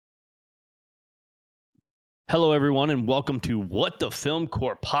Hello, everyone, and welcome to What the Film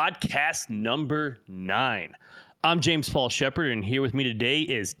Core podcast number 9. I'm James Paul Shepard, and here with me today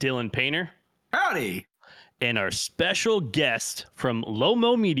is Dylan Painter. Howdy. And our special guest from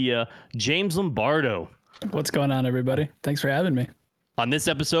Lomo Media, James Lombardo. What's going on, everybody? Thanks for having me. On this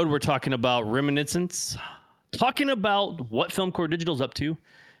episode, we're talking about reminiscence, talking about what Film Core Digital's up to,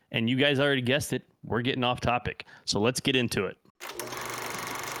 and you guys already guessed it, we're getting off topic. So let's get into it.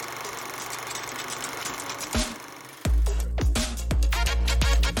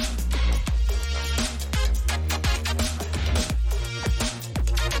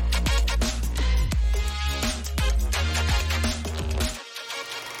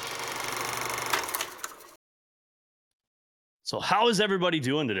 So how is everybody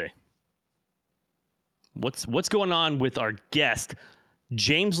doing today? What's going on with our guest,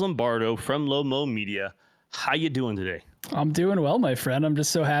 James Lombardo from Lomo Media? How you doing today? I'm doing well, my friend. I'm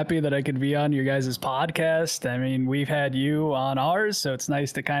just so happy that I could be on your guys' podcast. I mean, we've had you on ours, so it's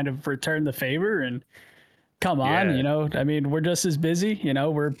nice to kind of return the favor and come on, I mean, we're just as busy,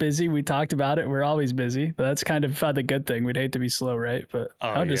 we're busy. We talked about it. We're always busy, but that's kind of the good thing. We'd hate to be slow, right? But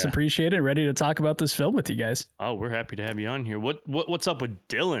I just appreciate it. Ready to talk about this film with you guys. Oh, we're happy to have you on here. What's up with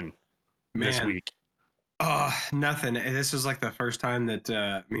Dylan this week? Oh, nothing. This was like the first time that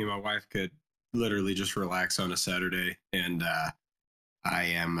me and my wife could literally just relax on a Saturday. And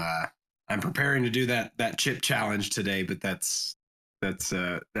I'm preparing to do that chip challenge today, but that's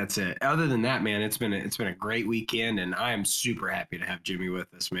it. Other than that, man, it's been a great weekend, and I am super happy to have Jimmy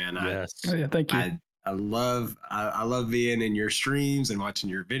with us, man. Yes. Thank you. I love being in your streams and watching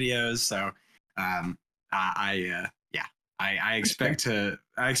your videos. So, I expect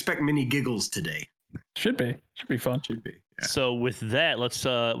many giggles today. Should be fun. Should be. Yeah. So with that, let's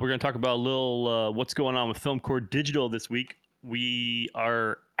we're going to talk about a little what's going on with Film Core Digital this week. We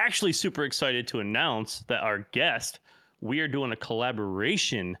are actually super excited to announce that our guest. We are doing a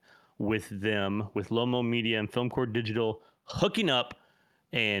collaboration with them, with Lomo Media and Film Core Digital, hooking up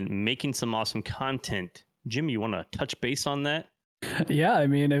and making some awesome content. Jimmy, you want to touch base on that? Yeah, I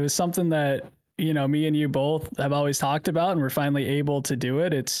mean, it was something that, me and you both have always talked about, and we're finally able to do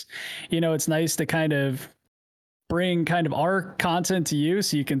it. It's, it's nice to kind of bring kind of our content to you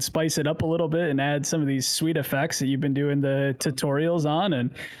so you can spice it up a little bit and add some of these sweet effects that you've been doing the tutorials on, and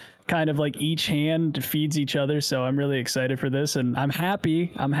kind of like each hand feeds each other. So I'm really excited for this, and I'm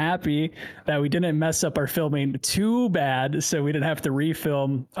happy that we didn't mess up our filming too bad, so we didn't have to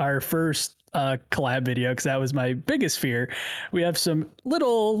refilm our first collab video, because that was my biggest fear. We have some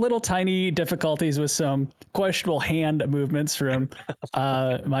little tiny difficulties with some questionable hand movements from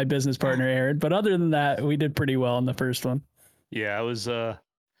my business partner Aaron, but other than that, we did pretty well in the first one. Yeah, I was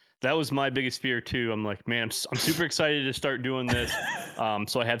that was my biggest fear too. I'm like, man, I'm super excited to start doing this.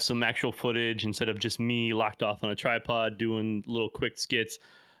 So I have some actual footage instead of just me locked off on a tripod doing little quick skits.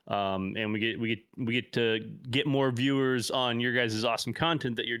 And we get to get more viewers on your guys' awesome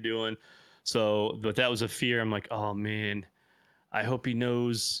content that you're doing. So, but that was a fear. I'm like, oh man, I hope he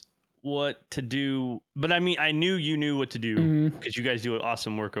knows what to do. But I mean, I knew you knew what to do because you guys do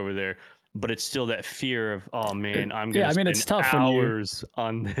awesome work over there. But it's still that fear of, oh man, I'm gonna spend it's tough hours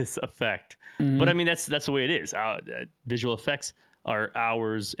on this effect. But I mean, that's the way it is. Visual effects are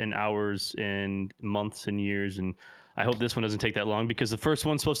hours and hours and months and years, and I hope this one doesn't take that long, because the first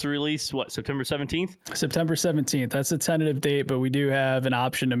one's supposed to release September 17th. September 17th. That's a tentative date, but we do have an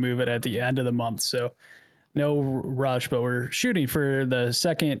option to move it at the end of the month. So no rush, but we're shooting for the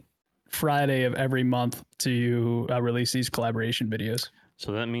second Friday of every month to release these collaboration videos.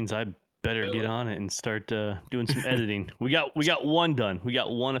 So that means I better get on it and start doing some editing. We got one done. We got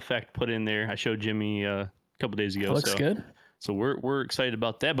one effect put in there. I showed Jimmy a couple days ago. Looks good. So we're excited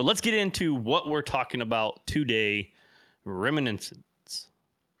about that. But let's get into what we're talking about today. Reminiscence.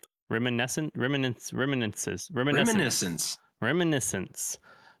 That's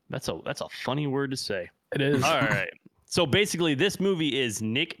a funny word to say. It is. All right. So basically, this movie is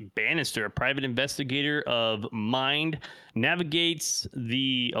Nick Bannister, a private investigator of mind, navigates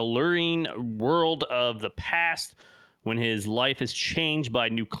the alluring world of the past when his life is changed by a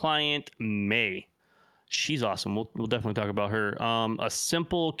new client, May. She's awesome. We'll definitely talk about her. A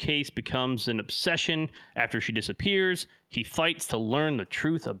simple case becomes an obsession after she disappears. He fights to learn the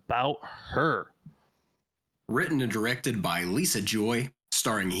truth about her. Written and directed by Lisa Joy,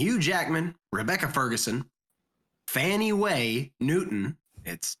 starring Hugh Jackman, Rebecca Ferguson, Fannie Way Newton.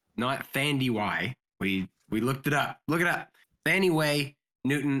 It's not Fandy Y. We looked it up. Look it up. Fannie Way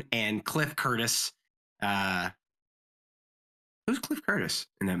Newton and Cliff Curtis. Who's Cliff Curtis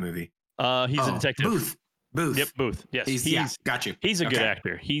in that movie? He's a detective. Booth. Yep, Booth. Yes, Yeah, got you. He's a good Okay.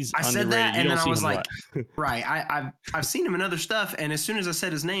 actor. He's I said underrated. that, You and don't then I see was him a like, lot. right. I've seen him in other stuff, and as soon as I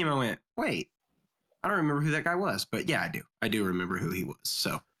said his name, I went, wait, I don't remember who that guy was. But yeah, I do. I do remember who he was.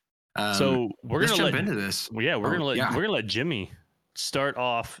 So, So we're let's gonna jump let into this. well, yeah, we're Oh, gonna let Jimmy start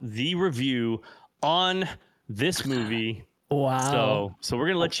off the review on this movie. Wow. So we're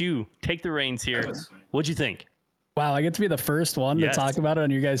gonna let you take the reins here. What'd you think? Wow, I get to be the first one Yes. to talk about it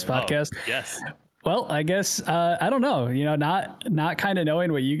on your guys' podcast. Oh, yes. Well, I guess I don't know. You know, not kind of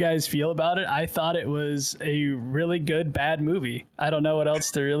knowing what you guys feel about it. I thought it was a really good bad movie. I don't know what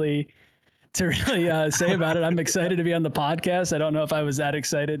else to really say about it. I'm excited to be on the podcast. I don't know if I was that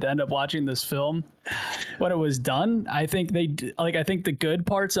excited to end up watching this film when it was done. I think I think the good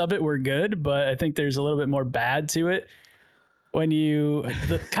parts of it were good, but I think there's a little bit more bad to it. When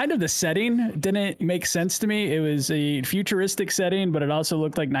the setting didn't make sense to me. It was a futuristic setting, but it also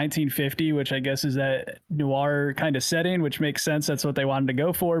looked like 1950, which I guess is that noir kind of setting, which makes sense. That's what they wanted to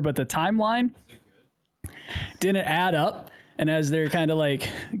go for. But the timeline didn't add up. And as they're kind of like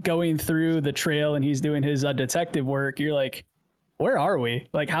going through the trail and he's doing his detective work, you're like, where are we?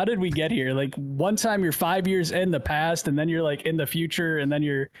 Like, how did we get here? Like, one time you're 5 years in the past, and then you're like in the future, and then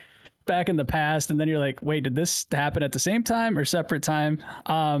you're back in the past, and then you're like, wait, did this happen at the same time or separate time?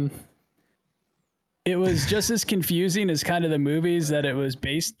 It was just as confusing as kind of the movies that it was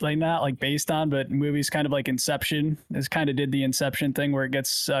based, like not like based on, but movies kind of like Inception is kind of did the Inception thing where it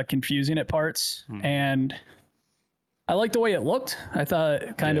gets confusing at parts. And I like the way it looked. I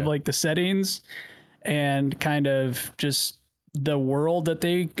thought kind of like the settings and kind of just the world that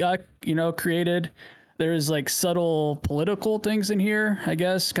they got, created. There's like subtle political things in here, I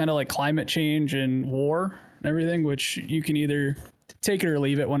guess, kind of like climate change and war and everything, which you can either take it or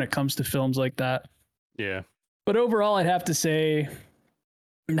leave it when it comes to films like that. Yeah. But overall, I'd have to say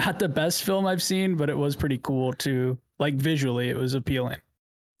not the best film I've seen, but it was pretty cool too. Like visually, it was appealing.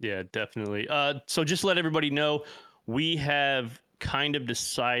 Yeah, definitely. So just let everybody know, we have kind of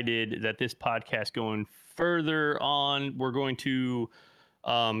decided that this podcast going further on, we're going to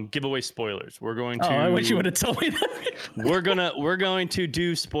give away spoilers. We're going to. Oh, I wish you would have told me that. We're going to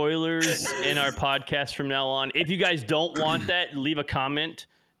do spoilers in our podcast from now on. If you guys don't want that, leave a comment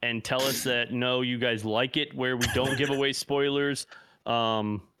and tell us that no, you guys like it where we don't give away spoilers.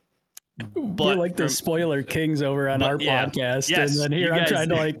 We're like the spoiler kings over on our podcast, yes, and then here I'm guys, trying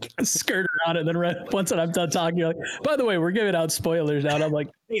to like skirt around it. And then once I'm done talking, you're like, by the way, we're giving out spoilers now. And I'm like,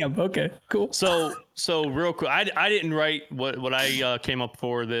 damn, okay, cool. So real quick, I didn't write what I came up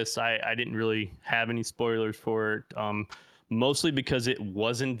for this. I didn't really have any spoilers for it, mostly because it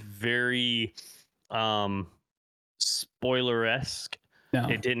wasn't very spoiler-esque. No.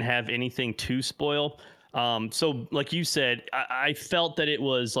 It didn't have anything to spoil. So like you said, I felt that it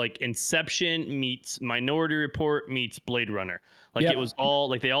was like Inception meets Minority Report meets Blade Runner. Like It was all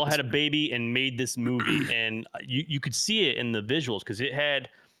like they all had a baby and made this movie, and you could see it in the visuals because it had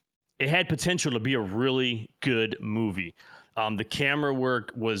potential to be a really good movie. The camera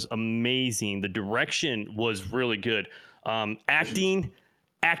work was amazing. The direction was really good.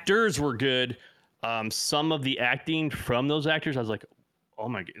 Actors were good. Some of the acting from those actors, I was like, oh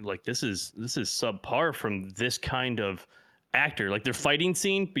my, like this is subpar from this kind of actor. Like their fighting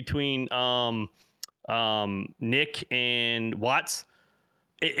scene between Nick and Watts,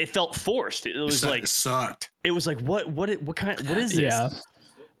 it felt forced. It was like sucked. It was like what is this? Yeah.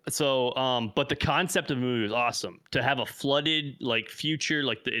 So but the concept of the movie was awesome. To have a flooded like future,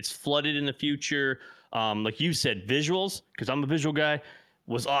 like it's flooded in the future. Like you said, visuals, because I'm a visual guy,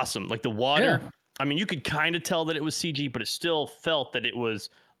 was awesome. Like the water. Yeah. I mean, you could kind of tell that it was CG, but it still felt that it was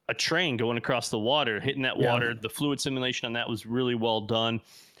a train going across the water, hitting that water. The fluid simulation on that was really well done.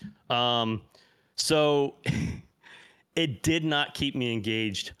 So it did not keep me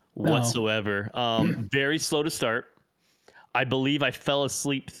engaged whatsoever. Very slow to start. I believe I fell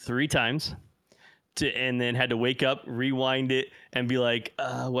asleep 3 times and then had to wake up, rewind it, and be like,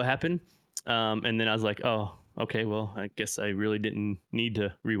 what happened? And then I was like, oh, okay, well, I guess I really didn't need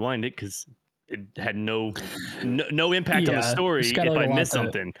to rewind it because it had no impact on the story if I missed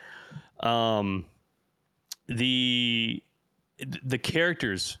something. The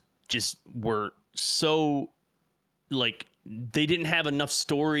characters just were so like they didn't have enough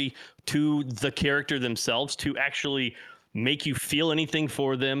story to the character themselves to actually make you feel anything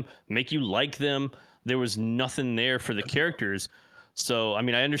for them, make you like them. There was nothing there for the characters. So, I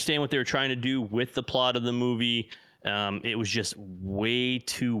mean, I understand what they were trying to do with the plot of the movie. It was just way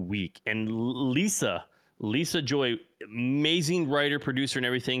too weak. And Lisa Joy, amazing writer, producer, and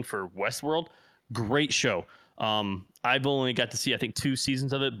everything for Westworld. Great show. I've only got to see I think 2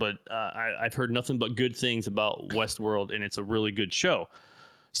 seasons of it, but I've heard nothing but good things about Westworld, and it's a really good show.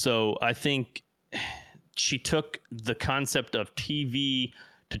 So I think she took the concept of TV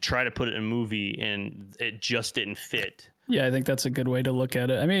to try to put it in a movie, and it just didn't fit. Yeah, I think that's a good way to look at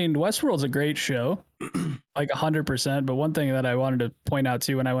it. I mean, Westworld's a great show, like 100%. But one thing that I wanted to point out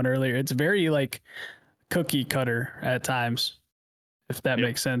too when I went earlier, it's very like cookie cutter at times, if that Yep.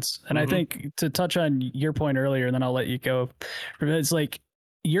 makes sense. And I Mhm. think to touch on your point earlier, and then I'll let you go. It's like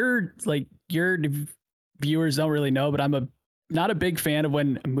your viewers don't really know, but I'm not a big fan of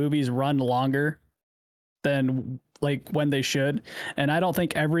when movies run longer than like when they should. And I don't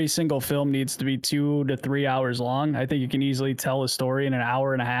think every single film needs to be 2 to 3 hours long. I think you can easily tell a story in an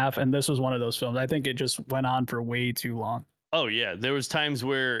hour and a half. And this was one of those films. I think it just went on for way too long. Oh yeah, there was times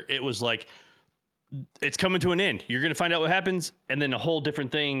where it was like, it's coming to an end. You're gonna find out what happens, and then a whole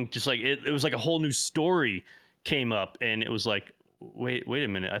different thing. Just like it was like a whole new story came up, and it was like, wait a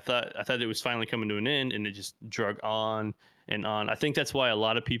minute. I thought it was finally coming to an end, and it just drug on and on. I think that's why a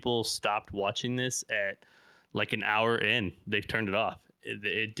lot of people stopped watching this at like an hour in. They've turned it off.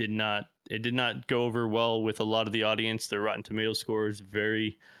 It did not go over well with a lot of the audience. Their Rotten Tomato score is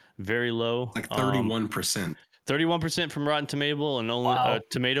very, very low. Like 31%. 31% from Rotten Tomato, and only Wow.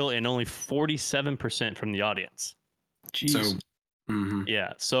 Tomato, and only 47% from the audience. Jeez. So, mhm.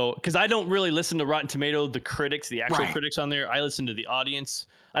 Yeah. So, because I don't really listen to Rotten Tomato, the critics, the actual Right. critics on there. I listen to the audience.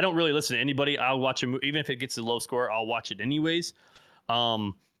 I don't really listen to anybody. I'll watch a movie, even if it gets a low score, I'll watch it anyways.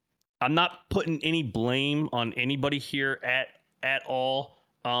 I'm not putting any blame on anybody here at all.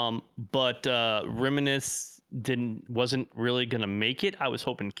 But Reminisce wasn't really gonna make it. I was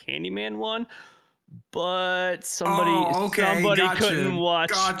hoping Candyman won, but somebody Gotcha. couldn't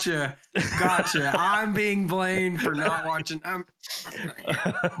watch. Gotcha. I'm being blamed for not watching.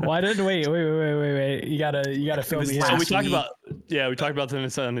 Why didn't wait? You gotta fill was me So in. we last talked week. about we talked about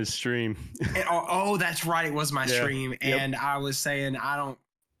this on his stream. Oh, that's right. It was my Yeah. stream, Yep. and I was saying I don't.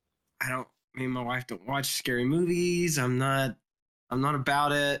 Me and my wife don't watch scary movies. I'm not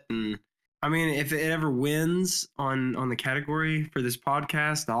about it. And I mean, if it ever wins on the category for this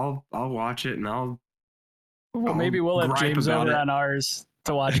podcast, I'll watch it and I'll. Well, maybe we'll have gripe James about over it. on ours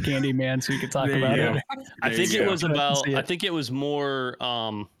to watch Candyman so we could talk There you about go. it. I There think you it go. was I can about. see I it. think it was more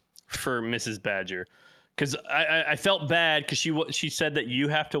for Mrs. Badger, because I felt bad because she said that you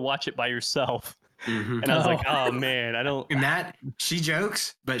have to watch it by yourself, Mhm. and I was like, Oh. oh man, I don't. And that she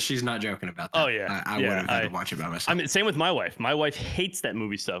jokes, but she's not joking about that. Oh, yeah. I Yeah, would have had to watch it by myself. I mean, same with my wife. My wife hates that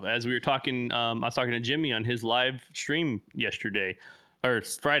movie stuff. As we were talking, I was talking to Jimmy on his live stream yesterday, or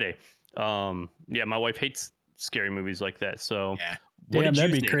Friday. Yeah, my wife hates scary movies like that. So, Yeah. what Damn, did you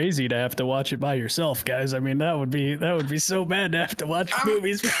that'd be think? crazy to have to watch it by yourself, guys. I mean, that would be so bad to have to watch I'm-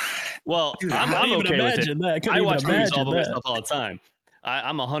 movies. Well, Dude, I'm, I I'm couldn't even okay with it. imagine that. I couldn't I even watch movies all imagine by that. myself all the time.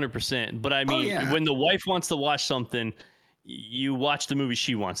 I'm 100%. But I mean, yeah. when the wife wants to watch something, you watch the movie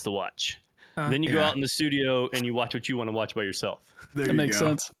she wants to watch. Then you go Yeah. out in the studio and you watch what you want to watch by yourself. There That you makes go.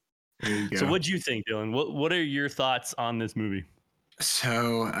 sense. There you go. So, what'd you think, Dylan? What are your thoughts on this movie?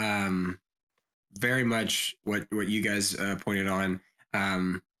 So, very much what you guys pointed on.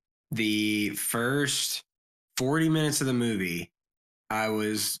 The first 40 minutes of the movie, I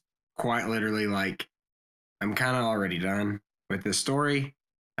was quite literally like, I'm kind of already done with this story.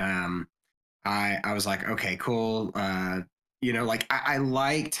 I was like, okay, cool. Like I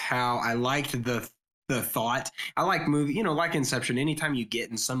liked the thought. I like movie, like Inception. Anytime you get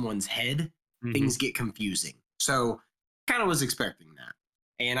in someone's head, things get confusing. So kind of was expecting that.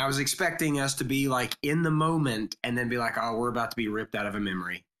 And I was expecting us to be like in the moment and then be like, oh, we're about to be ripped out of a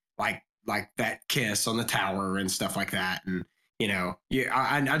memory. Like that kiss on the tower and stuff like that. And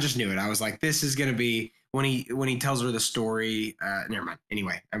I just knew it. I was like, this is gonna be when he tells her the story. Never mind.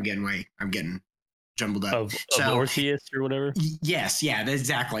 Anyway, I'm getting jumbled up. of So- Orpheus or whatever. Yes, yeah,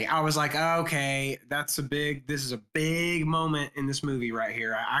 exactly. I was like, okay, this is a big moment in this movie right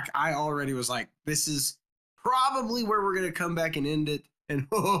here. I already was like, this is probably where we're gonna come back and end it. And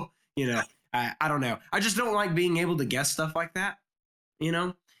I don't know. I just don't like being able to guess stuff like that,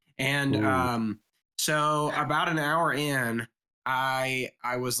 And Ooh. so about an hour in, I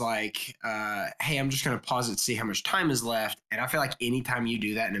was like, hey, I'm just gonna pause it to see how much time is left. And I feel like anytime you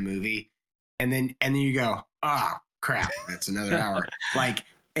do that in a movie, and then you go, oh crap, that's another hour. Like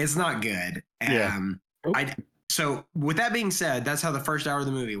it's not good. Yeah. So with that being said, that's how the first hour of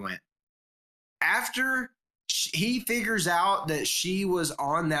the movie went. After he figures out that she was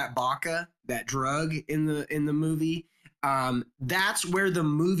on that Baca, that drug in the movie, that's where the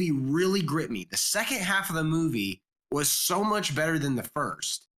movie really gripped me. The second half of the movie was so much better than the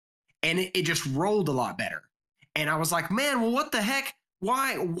first, and it just rolled a lot better. And I was like, man, well, what the heck?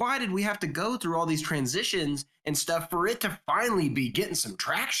 Why did we have to go through all these transitions and stuff for it to finally be getting some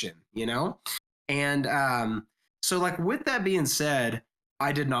traction, you know? And so like with that being said,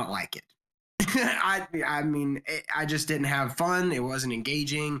 I did not like it. I mean, I just didn't have fun. It wasn't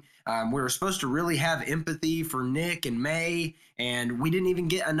engaging. We were supposed to really have empathy for Nick and May, and we didn't even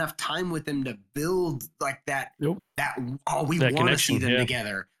get enough time with them to build like that. Nope. That we That want to see connection, them yeah.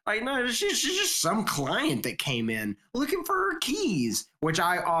 together. Like no, she's just some client that came in looking for her keys, which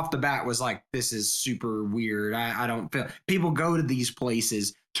I off the bat was like, this is super weird. I don't feel people go to these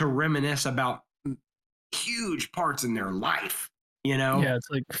places to reminisce about huge parts in their life, you know? Yeah, it's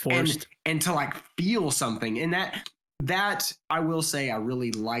like forced. And to like feel something. And that I will say I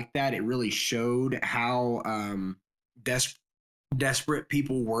really liked that. It really showed how desperate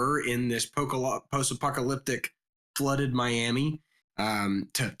people were in this post-apocalyptic flooded Miami,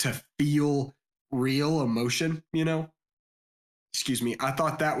 to feel real emotion, you know? Excuse me. I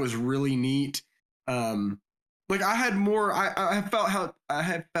thought that was really neat. Like I had more I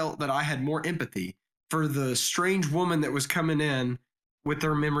had felt that I had more empathy for the strange woman that was coming in with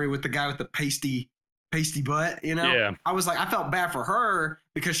her memory with the guy with the pasty butt, you know? Yeah. I was like, I felt bad for her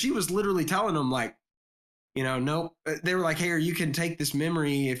because she was literally telling them like, you know, nope. They were like, hey, you can take this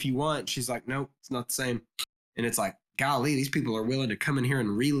memory if you want. She's like, nope, it's not the same. And it's like, golly, these people are willing to come in here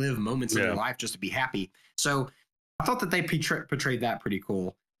and relive moments of their life just to be happy. So I thought that they portrayed that pretty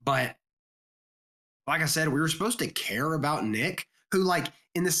cool. But like I said, we were supposed to care about Nick, who like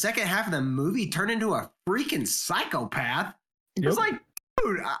in the second half of the movie turned into a freaking psychopath. It was like,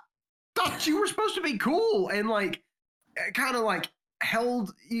 dude, I thought you were supposed to be cool and like kind of like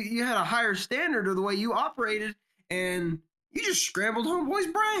held you had a higher standard of the way you operated, and you just scrambled homeboy's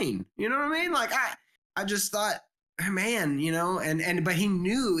brain. You know what I mean? Like I just thought, man, you know, and but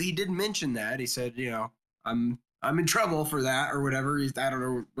he did mention that. He said, you know, I'm in trouble for that or whatever. I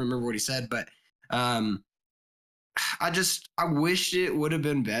don't remember what he said, but I wish it would have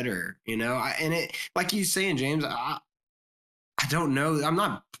been better, you know. And it, like you saying, James, I don't know. I'm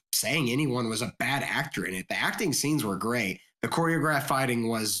not saying anyone was a bad actor in it. The acting scenes were great. The choreographed fighting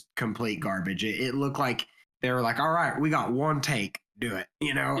was complete garbage. It looked like they were like, all right, we got one take, do it,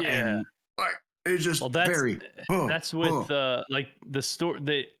 you know. Yeah. And like it's just that's with like the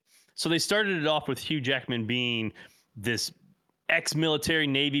story. So they started it off with Hugh Jackman being this ex-military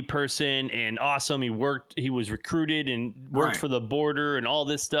Navy person and awesome. He was recruited and worked for the border and all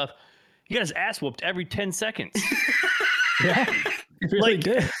this stuff. He got his ass whooped every 10 seconds. Yeah, he really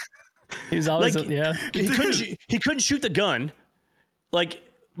did. He was always like, he couldn't shoot the gun. Like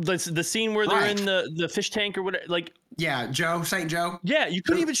the scene where they're in the fish tank or whatever. Like St. Joe. Yeah, you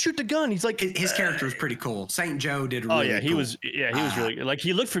couldn't even shoot the gun. He's like his character was pretty cool. St. Joe did really he cool. was really like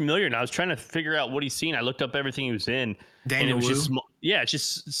he looked familiar, and I was trying to figure out what he's seen. I looked up everything he was in. Daniel and it was Wu? it's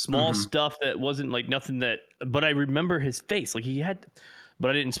just small stuff that wasn't like nothing that, but I remember his face. Like he had,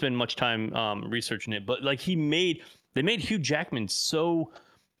 but I didn't spend much time researching it. But like they made Hugh Jackman so,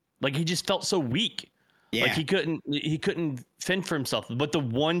 like he just felt so weak. Yeah. Like he couldn't fend for himself. But the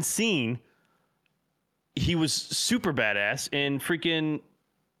one scene, he was super badass and freaking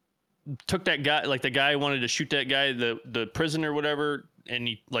took that guy, like the guy wanted to shoot that guy, the prisoner or whatever, and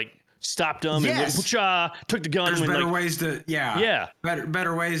he like stopped him and took the gun. There's better ways to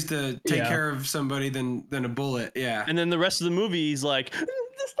better ways to take care of somebody than a bullet. Yeah. And then the rest of the movie, he's like,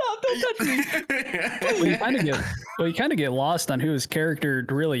 stop, don't touch me. Well, you kind of get lost on who his character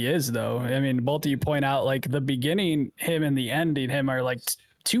really is, though. I mean, both of you point out like the beginning, him, and the ending, him are like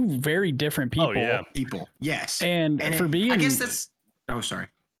two very different people. Oh yeah, people. Yes. And for being, I guess that's. Oh, sorry.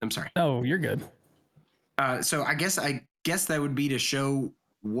 I'm sorry. Oh, you're good. So I guess that would be to show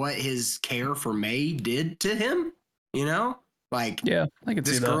what his care for May did to him. You know, like yeah, I could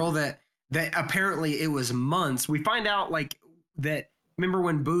this see that. girl that apparently it was months. We find out like that. Remember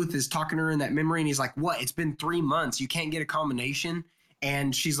when Booth is talking to her in that memory and he's like, what? It's been 3 months. You can't get a combination.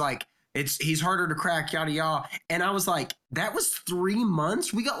 And she's like, he's harder to crack, yada, yada. And I was like, that was 3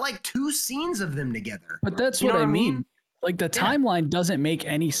 months. We got like 2 scenes of them together. But that's what I mean. Like the timeline doesn't make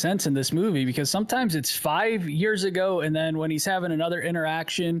any sense in this movie because sometimes it's 5 years ago. And then when he's having another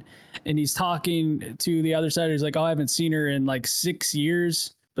interaction and he's talking to the other side, he's like, oh, I haven't seen her in like 6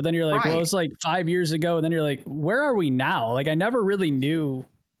 years. But then you're like, well, it's like 5 years ago. And then you're like, where are we now? Like, I never really knew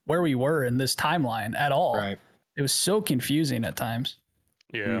where we were in this timeline at all. Right. It was so confusing at times.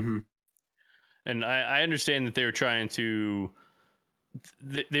 Yeah. Mm-hmm. And I understand that they were trying to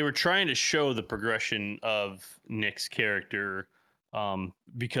show the progression of Nick's character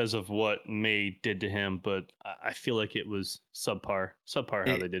because of what May did to him. But I feel like it was subpar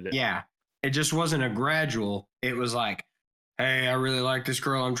how they did it. Yeah. it just wasn't a gradual. It was like, hey, I really like this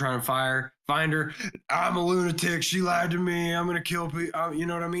girl. I'm trying to find her. I'm a lunatic. She lied to me. I'm gonna kill people. You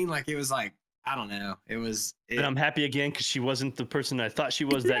know what I mean? Like it was like, I don't know. It was. And I'm happy again because she wasn't the person I thought she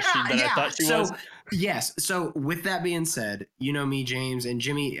was. I thought she so, was. Yes. So with that being said, you know me, James and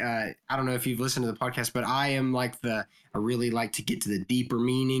Jimmy. I don't know if you've listened to the podcast, but I am like I really like to get to the deeper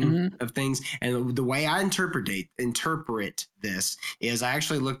meaning of things. And the way I interpret this is I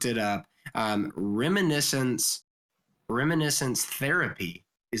actually looked it up. Reminiscence therapy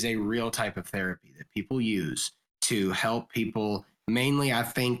is a real type of therapy that people use to help people. Mainly, I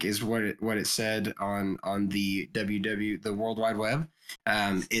think is what it said on the the World Wide Web.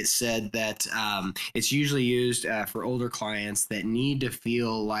 It said that it's usually used for older clients that need to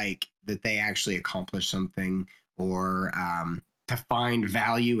feel like that they actually accomplished something, or to find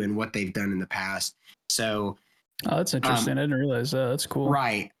value in what they've done in the past. So, oh, that's interesting. I didn't realize that. That's cool.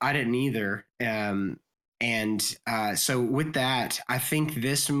 Right, I didn't either. So with that, I think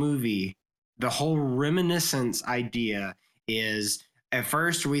this movie, the whole reminiscence idea is, at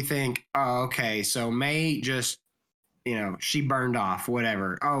first we think, oh, okay, so May just, she burned off,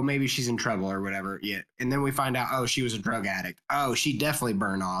 whatever. Oh, maybe she's in trouble or whatever. Yeah. And then we find out, oh, she was a drug addict. Oh, she definitely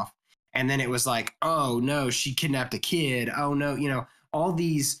burned off. And then it was like, oh, no, she kidnapped a kid. Oh, no, all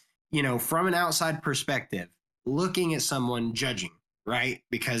these, from an outside perspective, looking at someone, judging, right?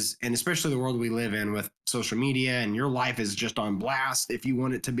 Because, and especially the world we live in with social media, and your life is just on blast if you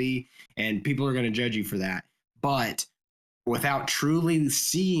want it to be, and people are going to judge you for that. But without truly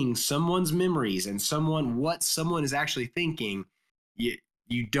seeing someone's memories and what someone is actually thinking,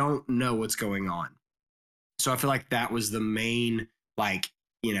 you don't know what's going on. So I feel like that was the main,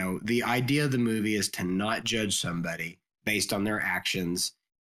 the idea of the movie is to not judge somebody based on their actions.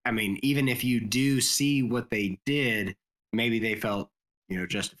 I mean, even if you do see what they did, maybe they felt,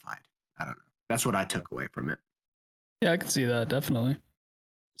 justified. I don't know. That's what I took away from it. Yeah, I can see that, definitely.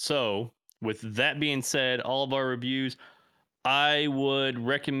 So, with that being said, all of our reviews, I would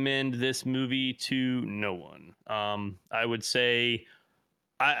recommend this movie to no one. I would say,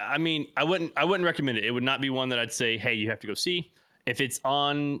 I mean, I wouldn't recommend it. It would not be one that I'd say, hey, you have to go see. If it's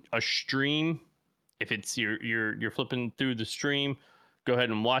on a stream, if it's you're flipping through the stream, go ahead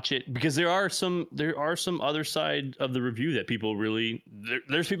and watch it, because there are some other side of the review that people really,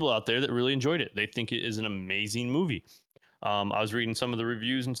 there's people out there that really enjoyed it. They think it is an amazing movie. I was reading some of the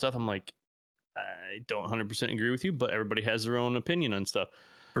reviews and stuff. I'm like, I don't 100% agree with you, but everybody has their own opinion on stuff.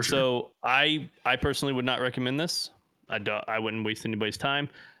 For sure. So I personally would not recommend this. I wouldn't waste anybody's time.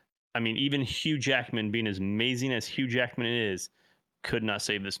 I mean, even Hugh Jackman, being as amazing as Hugh Jackman is, could not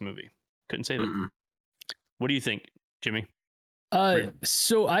save this movie. Couldn't save it. What do you think, Jimmy?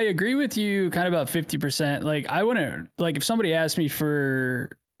 So I agree with you kind of about 50%. Like, I wouldn't, like, if somebody asked me for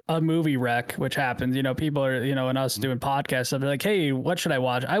a movie rec, which happens, people are, and us doing podcasts, they're like, hey, what should I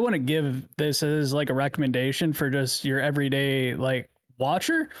watch? I want to give this as like a recommendation for just your everyday like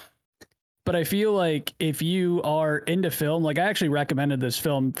watcher. But I feel like if you are into film, like I actually recommended this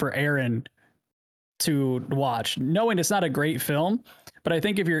film for Aaron to watch, knowing it's not a great film. But I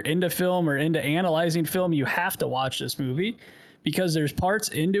think if you're into film or into analyzing film, you have to watch this movie, because there's parts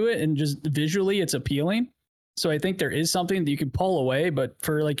into it and just visually it's appealing. So I think there is something that you can pull away, but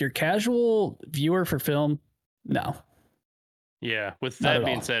for like your casual viewer for film, no. Yeah. With that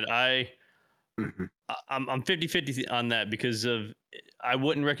being said, I'm 50-50 on that, because of, I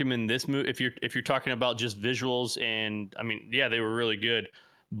wouldn't recommend this movie if you're talking about just visuals. And I mean, yeah, they were really good,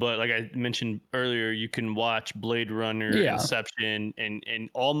 but like I mentioned earlier, you can watch Blade Runner, Inception, and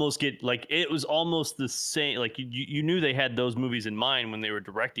almost get, like, it was almost the same. Like you knew they had those movies in mind when they were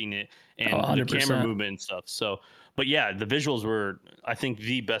directing it, and the camera movement and stuff. So, but yeah, the visuals were, I think,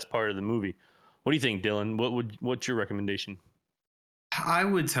 the best part of the movie. What do you think, Dylan? What's your recommendation? I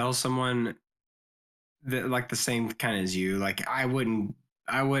would tell someone that, like, the same kind as you. Like, I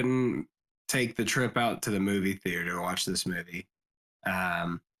wouldn't take the trip out to the movie theater to watch this movie.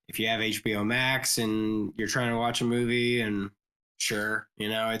 If you have HBO Max and you're trying to watch a movie, and sure,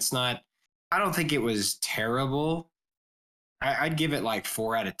 it's not, I don't think it was terrible. I'd give it like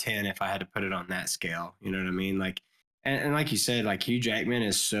 4 out of 10 if I had to put it on that scale. You know what I mean? Like, and like you said, like, Hugh Jackman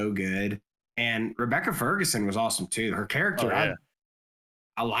is so good, and Rebecca Ferguson was awesome too. Her character,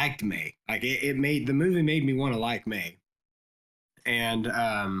 I liked May. Like, it made the movie made me want to like May. And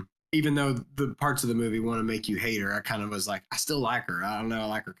even though the parts of the movie want to make you hate her, I kind of was like, I still like her. I don't know, I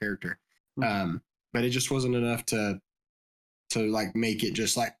like her character. But it just wasn't enough to like make it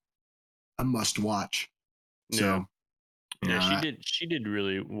just like a must watch. So she did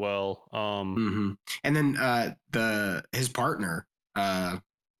really well. And then his partner,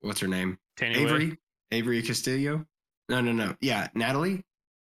 what's her name? Fanny Way? Avery Castillo. No. Yeah, Natalie.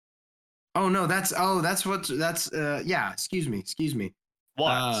 Oh no, that's yeah. Excuse me.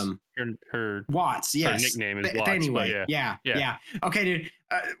 Watts. Um, Her Watts. Yes. nickname is Watts, but Anyway, yeah. yeah. Okay, dude.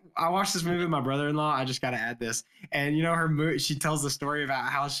 I watched this movie with my brother-in-law. I just got to add this, and you know she tells the story about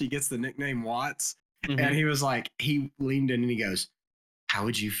how she gets the nickname Watts, and Mhm. he was like, he leaned in and he goes, "How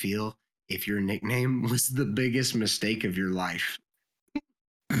would you feel if your nickname was the biggest mistake of your life?"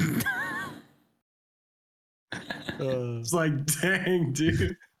 It's like, dang,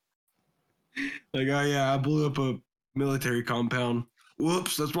 dude. Like, oh yeah, I blew up a military compound.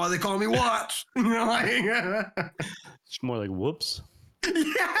 Whoops, that's why they call me Watts. You know, like, It's more like whoops.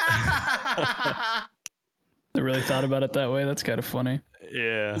 yeah. I really thought about it that way. That's kind of funny.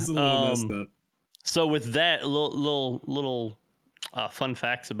 Yeah. It's a little messed up. So with that, little fun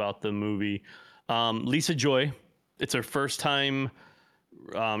facts about the movie. Lisa Joy, it's her first time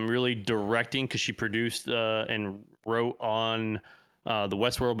really directing, because she produced and wrote on the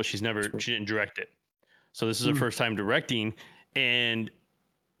Westworld, but she didn't direct it. So this is her first time directing, and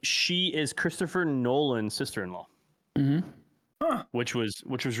she is Christopher Nolan's sister-in-law, which was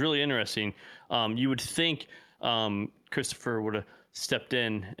really interesting. You would think Christopher would have stepped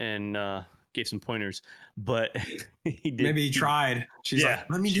in and gave some pointers, but he did. Maybe he tried. She's like,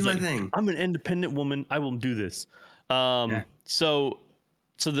 let me do my thing. I'm an independent woman. I will do this. Yeah. So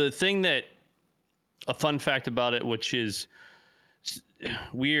the thing that, a fun fact about it, which is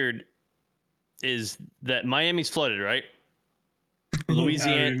weird, is that Miami's flooded, right?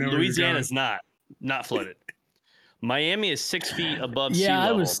 Louisiana's not flooded. Miami is 6 feet above sea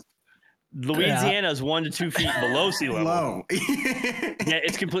level. Louisiana is 1 to 2 feet below sea level. Low. Yeah,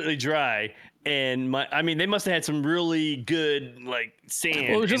 it's completely dry. And they must have had some really good like sand.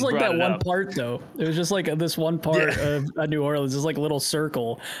 Well, it was just like that one up. part, though. It was just like this one part of New Orleans, just like a little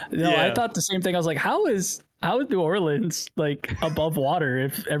circle. No, I thought the same thing. I was like, how is New Orleans like above water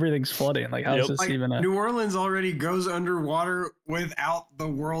if everything's flooding? Like, how is this like, even New Orleans already goes underwater without the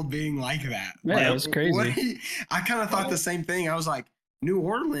world being like that. Yeah, like, it was crazy. I kind of thought the same thing. I was like, New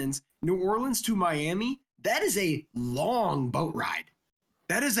Orleans to Miami, that is a long boat ride.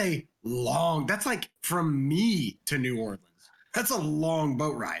 That's like from me to New Orleans. That's a long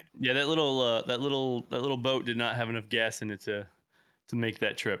boat ride. Yeah, that little boat did not have enough gas in it to make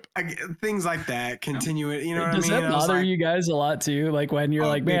that trip. Things like that. Continue it. You know what I mean? Does that bother you guys a lot too? Like when you're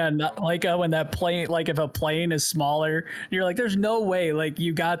like, man, like when that plane, like if a plane is smaller, you're like, there's no way like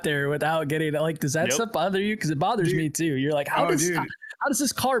you got there without getting like, does that stuff bother you? Because it bothers me too. You're like, how does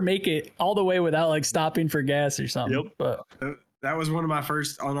this car make it all the way without like stopping for gas or something? Yep. But that was one of my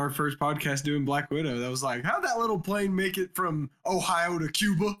on our first podcast doing Black Widow. That was like, how'd that little plane make it from Ohio to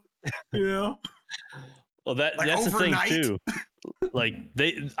Cuba? You know? Well, that's overnight? The thing too. Like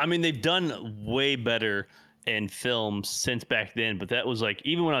they've done way better in films since back then, but that was like,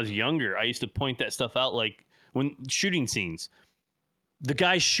 even when I was younger, I used to point that stuff out. Like when shooting scenes, the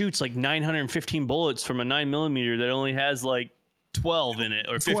guy shoots like 915 bullets from a 9mm that only has like 12 in it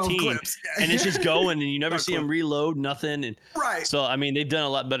or 15, and it's just going, and you never see him reload nothing. And so they've done a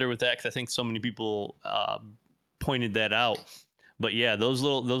lot better with that, because I think so many people pointed that out. But yeah, those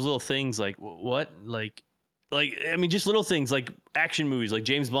little things, like what, like just little things like action movies, like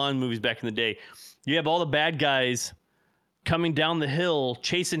James Bond movies back in the day. You have all the bad guys coming down the hill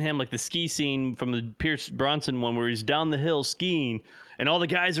chasing him, like the ski scene from the Pierce Bronson one where he's down the hill skiing and all the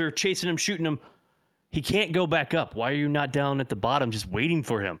guys are chasing him, shooting him. He can't go back up. Why are you not down at the bottom just waiting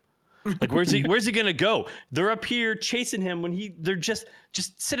for him? Like, where's he gonna go? They're up here chasing him when they're just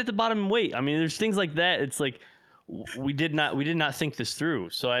sit at the bottom and wait. There's things like that. It's like we did not think this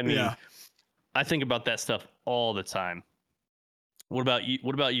through. So I think about that stuff all the time. What about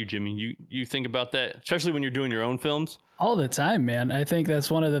you, Jimmy? You think about that, especially when you're doing your own films? All the time, man. I think that's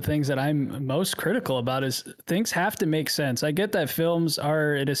one of the things that I'm most critical about, is things have to make sense. I get that films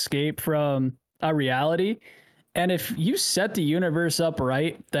are an escape from a reality, and if you set the universe up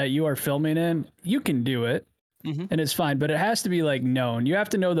right that you are filming in, you can do it, and it's fine. But it has to be like known. You have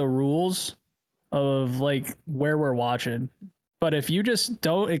to know the rules of like where we're watching. But if you just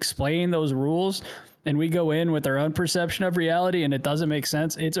don't explain those rules and we go in with our own perception of reality and it doesn't make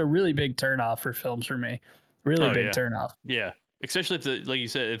sense, it's a really big turnoff for films for me. Really big turnoff. Yeah. Especially if like you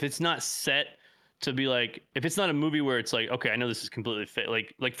said, if it's not set to be like, if it's not a movie where it's like, okay, I know this is completely fake.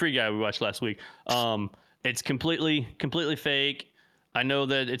 Like Free Guy we watched last week. It's completely fake. I know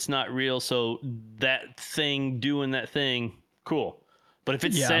that it's not real. So that thing doing that thing, cool. But if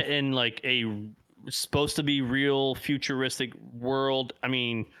it's set in like a supposed to be real futuristic world,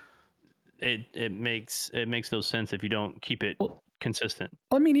 it makes no sense if you don't keep it consistent.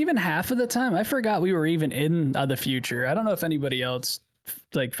 I mean, even half of the time, I forgot we were even in the future. I don't know if anybody else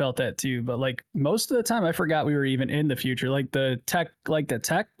like felt that too, but like most of the time, I forgot we were even in the future. Like the tech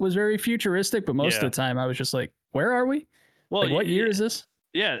was very futuristic, but most Yeah. of the time, I was just like, where are we? Well, Like, what year is this?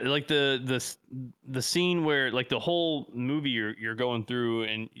 yeah, like the scene where like the whole movie you're going through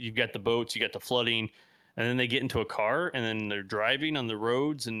and you've got the boats, you got the flooding, and then they get into a car and then they're driving on the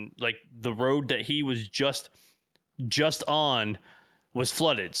roads and like the road that he was just on was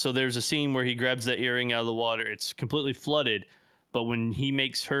flooded. So there's a scene where he grabs that earring out of the water. It's completely flooded, but when he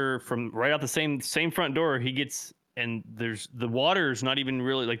makes her from right out the same front door, he gets and there's the water is not even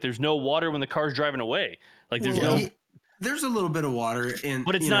really like there's no water when the car's driving away. Like there's Well, no there's a little bit of water in,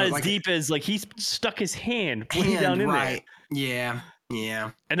 but it's not as deep as like he's stuck his hand way down in right. there. Yeah.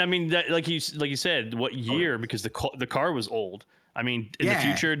 And I mean that like you said, what year? Because the car was old. I mean, in the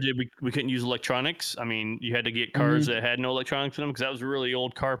Yeah. future, we couldn't use electronics. I mean, you had to get cars that had no electronics in them because that was a really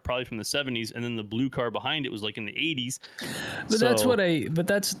old car, probably from the 70s. And then the blue car behind it was like in the 80s. But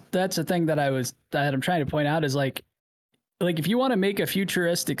that's the thing that I'm trying to point out is like if you want to make a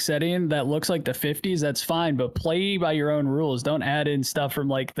futuristic setting that looks like the 50s, that's fine, but play by your own rules. Don't add in stuff from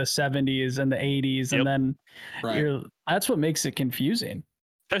like the 70s and the 80s, and then that's what makes it confusing.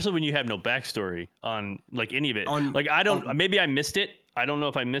 Especially when you have no backstory on like any of it. Maybe I missed it. I don't know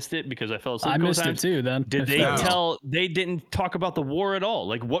if I missed it because I fell asleep. I missed it too. Then did they They didn't talk about the war at all.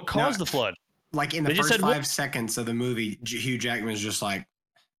 Like what caused the flood? Like in the first 5 seconds of the movie, Hugh Jackman's just like,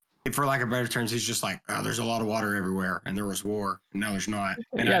 for lack of better terms, he's just like, oh, there's a lot of water everywhere, and there was war, and now there's not.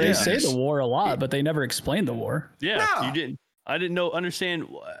 And they say the war a lot, but they never explain the war. Yeah, you didn't. I didn't understand.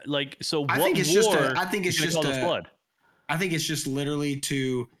 Like, so I what think it's war? I think it's just a flood. I think it's just literally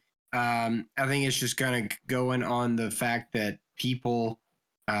to. I think it's just gonna go in on the fact that people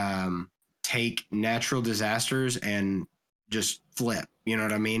take natural disasters and just flip. You know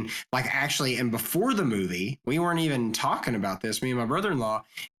what I mean? Like actually, and before the movie, we weren't even talking about this. Me and my brother-in-law,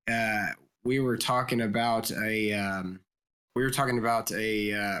 we were talking about a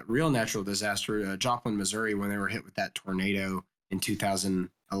real natural disaster, Joplin, Missouri, when they were hit with that tornado in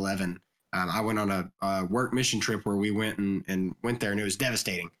 2011. I went on a work mission trip where we went and went there, and it was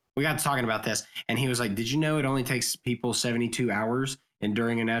devastating. We got to talking about this, and he was like, "Did you know it only takes people 72 hours and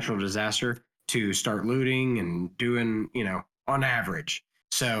during a natural disaster to start looting and doing, on average?"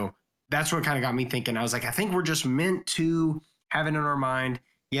 So that's what kind of got me thinking. I was like, I think we're just meant to have it in our mind.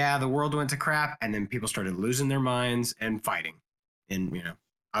 Yeah, the world went to crap, and then people started losing their minds and fighting, and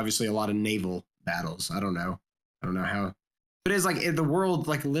obviously a lot of naval battles. I don't know how, but it's like the world,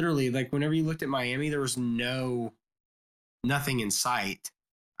 like literally, like whenever you looked at Miami, there was nothing in sight.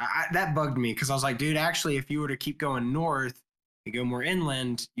 That bugged me because I was like, dude, actually, if you were to keep going north and go more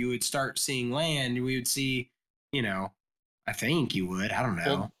inland, you would start seeing land. We would see, I think you would. I don't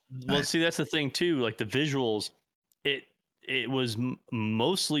know. Well, see, that's the thing too. Like the visuals, it was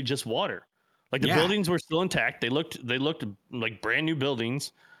mostly just water. Like the buildings were still intact. They looked like brand new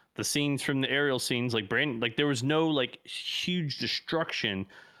buildings. The scenes from the aerial scenes, like there was no like huge destruction.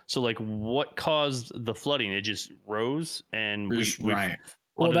 So like, what caused the flooding? It just rose and right.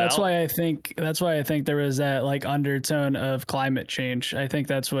 Well, that's why I think there was that like undertone of climate change. I think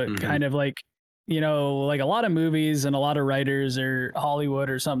that's what kind of like, like a lot of movies and a lot of writers or Hollywood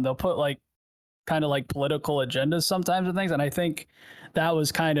or something, they'll put like kind of like political agendas sometimes and things. And I think that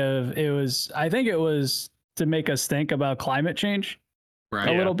was I think it was to make us think about climate change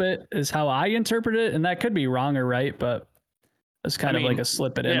a little bit is how I interpret it. And that could be wrong or right, but it's kind of like a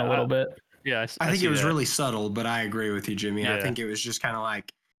slip it in a little bit. Yeah, I think it was really subtle, but I agree with you, Jimmy. Yeah. I think it was just kind of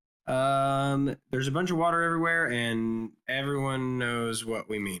like, there's a bunch of water everywhere, and everyone knows what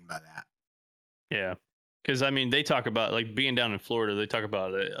we mean by that. Yeah, because I mean, they talk about like being down in Florida. They talk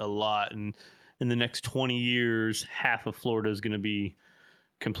about it a lot, and in the next 20 years, half of Florida is going to be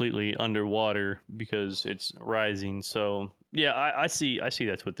completely underwater because it's rising. So yeah, I see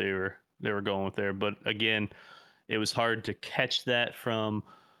that's what they were going with there. But again, it was hard to catch that from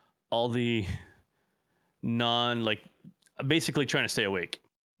all the basically trying to stay awake.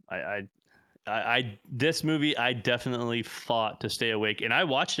 This movie, I definitely fought to stay awake, and I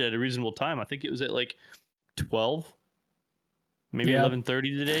watched it at a reasonable time. I think it was at like 12, maybe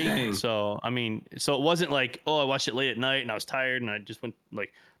 11:30 today. Dang. So I mean, so it wasn't like, oh, I watched it late at night and I was tired and I just went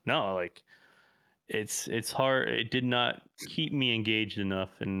like, no, like it's hard. It did not keep me engaged enough,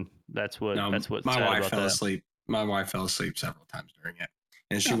 and that's what my wife fell asleep. My wife fell asleep several times during it.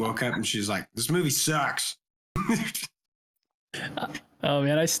 And she woke up and she's like, this movie sucks. Oh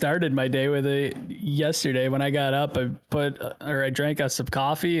man, I started my day with it yesterday when I got up. I drank us some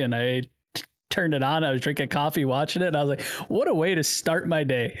coffee and I turned it on. I was drinking coffee, watching it, and I was like, "What a way to start my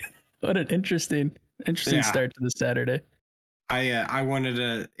day! What an interesting Yeah. start to the Saturday." I wanted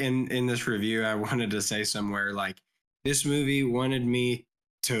to in this review, I wanted to say somewhere like this movie wanted me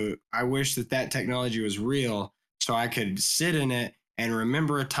to. I wish that technology was real, so I could sit in it and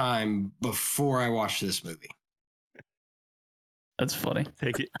remember a time before I watched this movie. That's funny.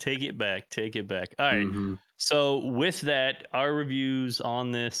 Take it back. Take it back. All right. Mhm. So with that, our reviews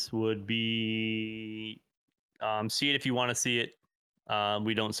on this would be see it if you want to see it.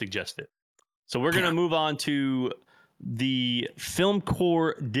 We don't suggest it. So we're gonna Yeah. move on to the Film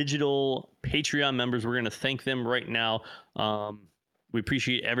Core Digital Patreon members. We're gonna thank them right now. We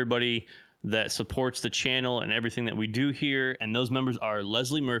appreciate everybody that supports the channel and everything that we do here. And those members are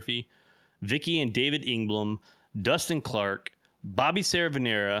Leslie Murphy, Vicky and David Ingblom, Dustin Clark, Bobby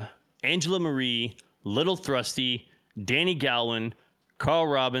Saravanera, Angela Marie, Little Thrusty, Danny Galwin, Carl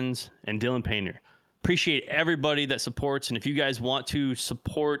Robbins, and Dylan Painter. Appreciate everybody that supports. And if you guys want to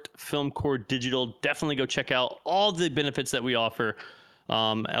support Film Core Digital, definitely go check out all the benefits that we offer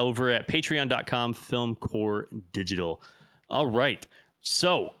over at patreon.com Film Core Digital. All right.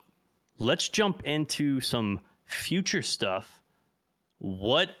 So let's jump into some future stuff.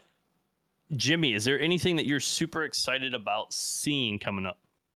 Jimmy, is there anything that you're super excited about seeing coming up?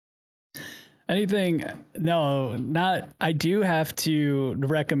 Anything? No, not. I do have to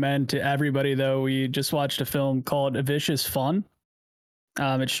recommend to everybody though. We just watched a film called Vicious Fun.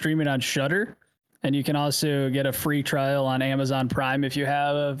 It's streaming on Shudder, and you can also get a free trial on Amazon Prime if you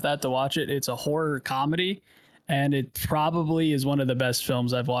have that to watch it. It's a horror comedy, and it probably is one of the best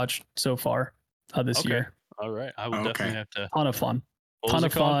films I've watched so far this Okay. year. All right. I will Okay. definitely have to. Ton of fun. What was Ton it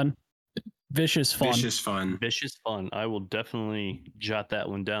of called? fun. Vicious Fun. Vicious Fun. Vicious Fun. I will definitely jot that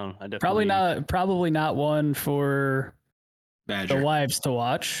one down. I Probably definitely probably not one for Badger. the wives to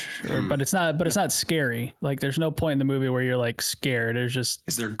watch, but it's not scary. Like there's no point in the movie where you're like scared. Is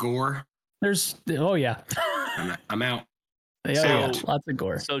there gore? Oh yeah. I'm out. Yeah, So- yeah, lots of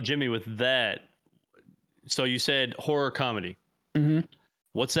gore. So Jimmy, with that, so you said horror comedy. hmm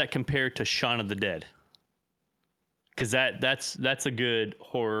What's that compared to Shaun of the Dead? Because that's a good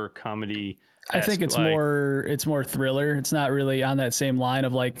horror comedy. I think it's more thriller. It's not really on that same line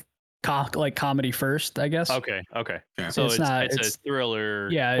of like comedy first, I guess. Okay. Yeah. So It's it's not- a it's- thriller.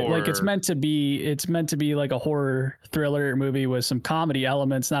 Yeah, like it's horror- meant to be like a horror thriller movie with some comedy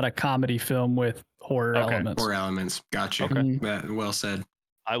elements, not a comedy film with horror Okay. elements. Four elements. Gotcha. Okay. Well said.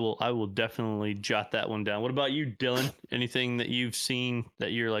 I will definitely jot that one down. What about you, Dylan? Anything that you've seen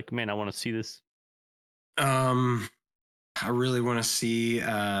that you're like, man, I want to see this? I really want to see.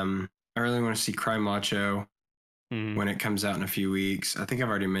 I really want to see Cry Macho Mhm. when it comes out in a few weeks. I think I've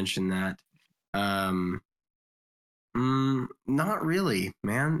already mentioned that. Not really,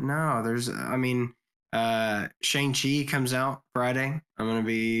 man. No, Shang-Chi comes out Friday. I'm gonna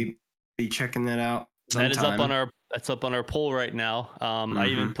be checking that out. That is up sometime. on our poll right now. I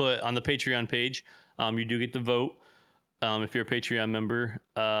even Mhm. put on the Patreon page. You do get to vote if you're a Patreon member.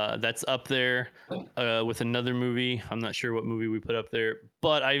 That's up there with another movie. I'm not sure what movie we put up there,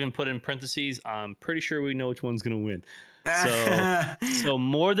 but I even put in parentheses. I'm pretty sure we know which one's gonna win. So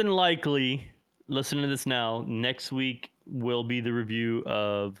more than likely, listen to this now. Next week will be the review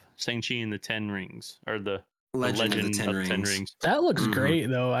of Shang-Chi and the Ten Rings, or the Legend of the Ten Rings. That looks Mhm. great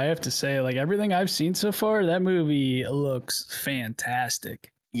though. I have to say, like everything I've seen so far, that movie looks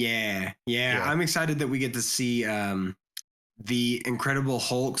fantastic. Yeah. Yeah. I'm excited that we get to see the Incredible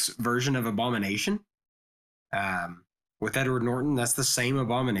Hulk's version of Abomination. With Edward Norton, that's the same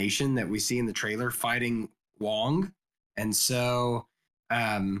Abomination that we see in the trailer fighting Wong. And so,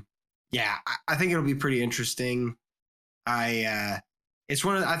 I think it'll be pretty interesting. I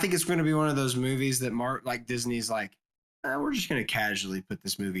think it's going to be one of those movies that like Disney's like, we're just going to casually put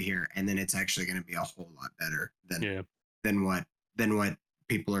this movie here, and then it's actually going to be a whole lot better than what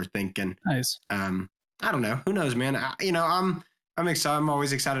people are thinking. Nice. I don't know. Who knows, man? I'm excited. I'm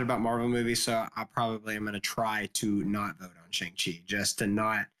always excited about Marvel movies, so I probably am going to try to not vote on Shang-Chi, just to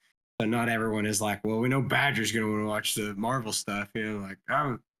not. So not everyone is like, well, we know Badger's going to want to watch the Marvel stuff. Like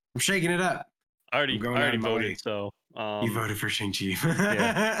I'm shaking it up. I already I'm going out of my way. voted, so You voted for Shang-Chi.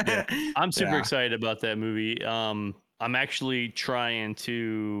 yeah. I'm super Yeah. excited about that movie. I'm actually trying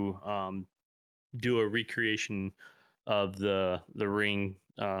to do a recreation of the ring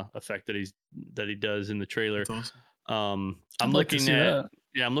effect that he does in the trailer. That's awesome. I'd I'm like to looking see at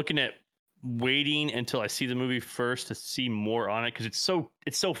that. I'm looking at waiting until I see the movie first to see more on it, because it's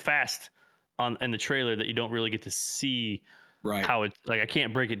so fast in the trailer that you don't really get to see Right. how it's like. I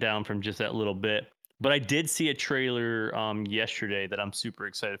can't break it down from just that little bit. But I did see a trailer yesterday that I'm super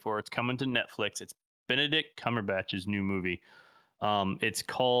excited for. It's coming to Netflix. It's Benedict Cumberbatch's new movie. It's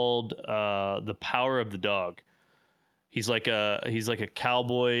called The Power of the Dog. He's like a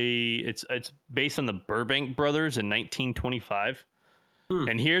cowboy. It's based on the Burbank brothers in 1925. Hmm.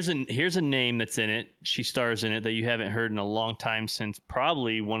 And here's a name that's in it. She stars in it that you haven't heard in a long time, since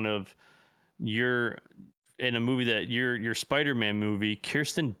probably one of your in a movie that your Spider-Man movie.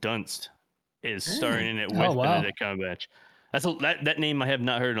 Kirsten Dunst is starring in it Oh, with wow. Benedict Cumberbatch. That name I have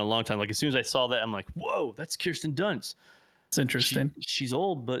not heard in a long time. Like as soon as I saw that, I'm like, whoa, that's Kirsten Dunst. It's interesting. She's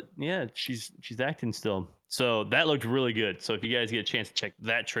old, but yeah, she's acting still. So that looked really good. So if you guys get a chance to check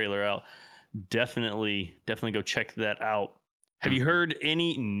that trailer out, definitely go check that out. Have you heard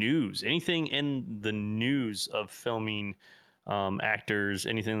any news? Anything in the news of filming, actors,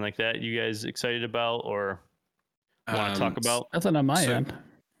 anything like that? You guys excited about or want to talk about? Nothing on my so- end.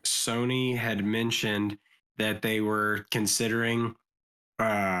 Sony had mentioned that they were considering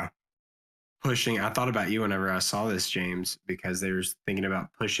pushing. I thought about you whenever I saw this, James, because they were thinking about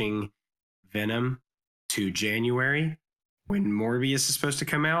pushing Venom to January when Morbius is supposed to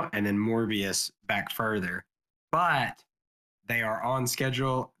come out, and then Morbius back further. But they are on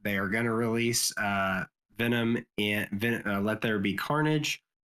schedule. They are going to release Venom and Let There Be Carnage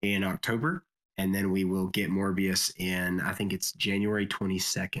in October, and then we will get Morbius in, I think it's January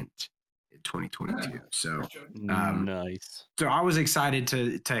 22nd, 2022. So Nice. so I was excited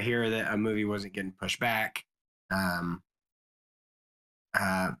to hear that a movie wasn't getting pushed back.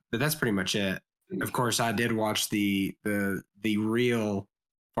 But that's pretty much it. Of course, I did watch the real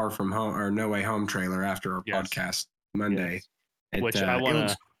Far From Home or No Way Home trailer after our Yes. podcast Monday. Yes. It, Which I it want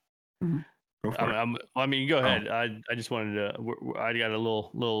looks- to. Go for it. I mean, go ahead. I just wanted to. I got a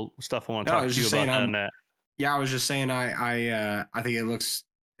little stuff I want to No, I talk was to you just about saying on that. Yeah, I was just saying I think it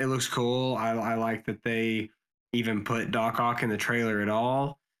looks cool. I like that they even put Doc Ock in the trailer at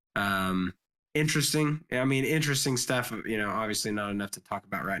all. Interesting. I mean, interesting stuff. Obviously not enough to talk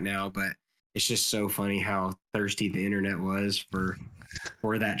about right now, but it's just so funny how thirsty the internet was for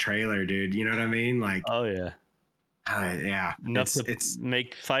that trailer, dude. You know what I mean? Like, Oh yeah, yeah, enough to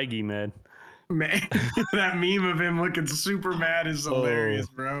make Feige mad. man, that meme of him looking super mad is hilarious,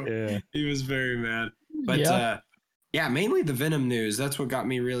 bro. Yeah. He was very mad. But Yeah. mainly the Venom news. That's what got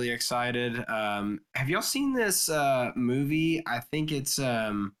me really excited. Have y'all seen this movie? I think it's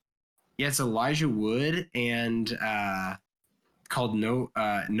it's Elijah Wood and called No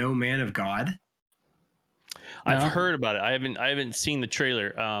Man of God. No. I've heard about it. I haven't seen the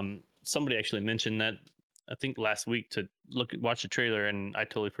trailer. Somebody actually mentioned that I think last week to watch the trailer, and I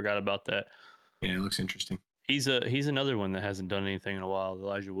totally forgot about that. Yeah, it looks interesting. He's another one that hasn't done anything in a while.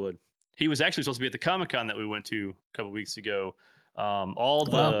 Elijah Wood. He was actually supposed to be at the Comic-Con that we went to a couple weeks ago. All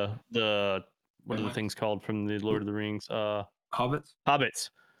Wow. the what are the things called from the Lord of the Rings? Hobbits. Hobbits.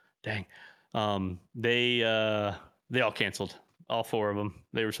 Dang. They all canceled. All four of them.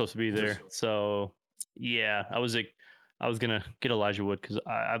 They were supposed to be there. So yeah, I was gonna get Elijah Wood because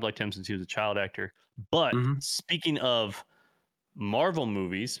I've liked him since he was a child actor. But Mhm. speaking of Marvel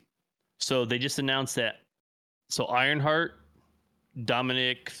movies, so they just announced that. So Ironheart,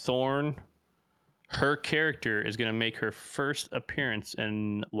 Dominic Thorne, her character is gonna make her first appearance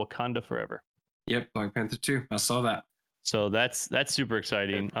in Wakanda Forever. Yep, Black Panther 2. I saw that. So that's super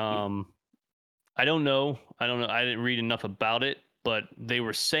exciting. I don't know. I didn't read enough about it, but they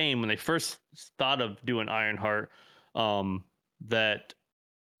were saying when they first thought of doing Ironheart, that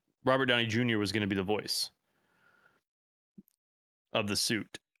Robert Downey Jr. was going to be the voice of the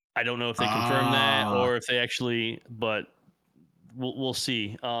suit. I don't know if they confirmed that or if they actually, but we'll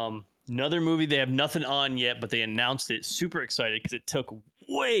see. Another movie they have nothing on yet, but they announced it. Super excited because it took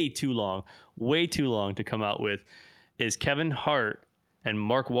way too long to come out with. Is Kevin Hart and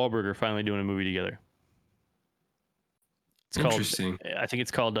Mark Wahlberg are finally doing a movie together. It's Interesting. I think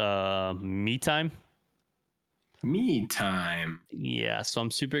it's called Me Time. Me Time. Yeah, so I'm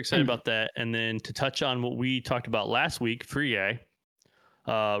super excited about that. And then to touch on what we talked about last week, Free Guy,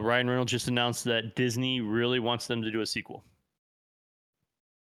 Ryan Reynolds just announced that Disney really wants them to do a sequel.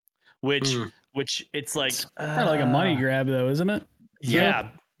 Which it's like Kind of like a money grab, though, isn't it? Yeah,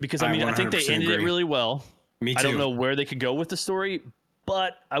 because I mean, I think they 100% ended it agree. really well. Me too. I don't know where they could go with the story,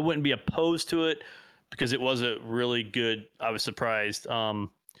 but I wouldn't be opposed to it because it was a really good. I was surprised.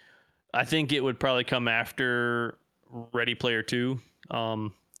 I think it would probably come after Ready Player 2,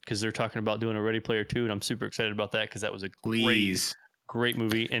 because they're talking about doing a Ready Player 2, and I'm super excited about that because that was a Please. great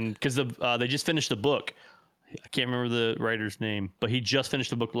movie, and because they just finished the book. I can't remember the writer's name, but he just finished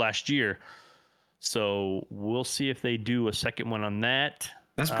the book last year. So we'll see if they do a second one on that.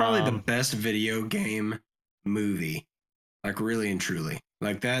 That's probably the Um, best video game movie. Like really and truly.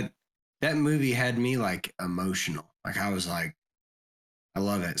 Like that movie had me like emotional. Like I was like, I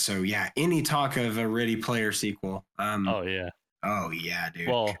love it. So yeah, any talk of a Ready Player sequel. oh yeah. Oh yeah, dude.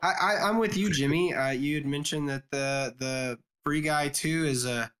 Well, I'm with you, Jimmy. You had mentioned that the Free Guy 2 is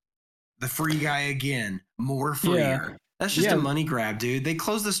the Free Guy again, more Yeah. freer. That's just a Yeah. money grab, dude. They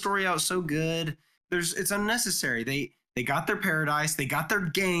closed the story out so good. It's unnecessary. They got their paradise. They got their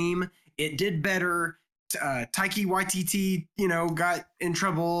game. It did better. Taiki Waititi, got in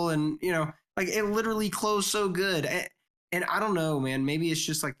trouble, and like it literally closed so good. And I don't know, man. Maybe it's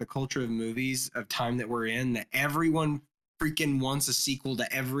just like the culture of movies of time that we're in that everyone freaking wants a sequel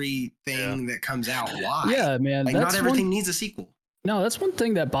to everything that comes out. Why? Yeah, man. Like not everything needs a sequel. No, that's one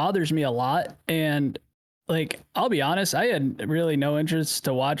thing that bothers me a lot. And like, I'll be honest, I had really no interest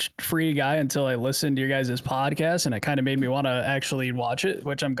to watch Free Guy until I listened to your guys' podcast, and it kind of made me want to actually watch it,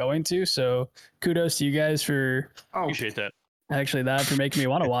 which I'm going to. So kudos to you guys for appreciate that. for making me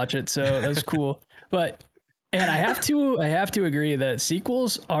want to watch it. So that's cool. But and I have to agree that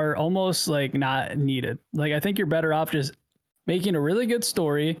sequels are almost like not needed. Like I think you're better off just making a really good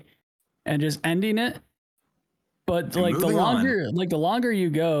story and just ending it. But And like moving the longer you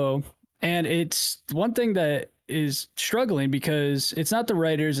go, and it's one thing that is struggling because it's not the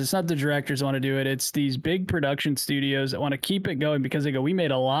writers, it's not the directors want to do it. It's these big production studios that want to keep it going because they go, we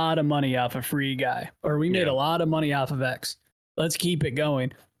made a lot of money off of Free Guy, or we made Yeah. a lot of money off of X. Let's keep it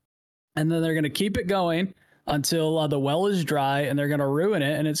going. And then they're going to keep it going until the well is dry, and they're going to ruin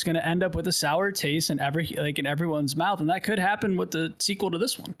it, and it's going to end up with a sour taste in everyone's mouth. And that could happen with the sequel to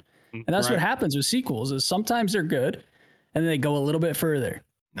this one. And that's what Right. happens with sequels is sometimes they're good and then they go a little bit further.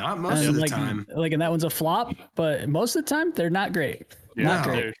 Not most And of the like, time. Like, and that one's a flop, but most of the time they're not great. Yeah, Not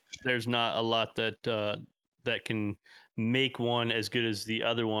No. great. there's not a lot that can make one as good as the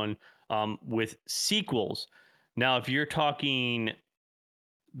other one with sequels. Now, if you're talking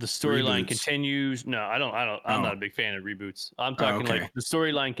the storyline Reboots. continues, no, I'm Oh. not a big fan of reboots. I'm talking okay. like the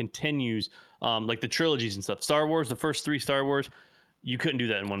storyline continues, like the trilogies and stuff. Star Wars, the first 3 Star Wars, you couldn't do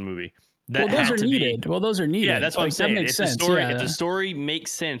that in one movie. That Well, those had are to be- needed. Well, those are needed. Yeah, that's what I'm Like, saying. That makes If sense. the story, Yeah. if the story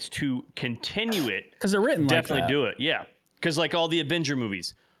makes sense to continue it, Because they're written definitely like that. do it. Yeah, because like all the Avenger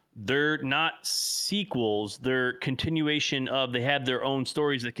movies, they're not sequels. They're continuation of. They have their own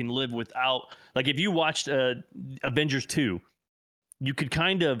stories that can live without. Like if you watched Avengers 2, you could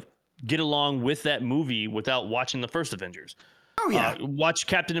kind of get along with that movie without watching the first Avengers. Oh yeah. Watch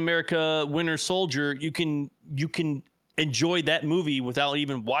Captain America: Winter Soldier. You can enjoy that movie without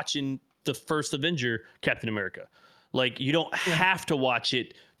even watching the first Avenger, Captain America. Like you don't have to watch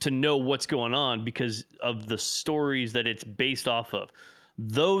it to know what's going on because of the stories that it's based off of.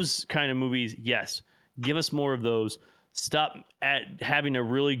 Those kind of movies, yes, give us more of those. Stop at having a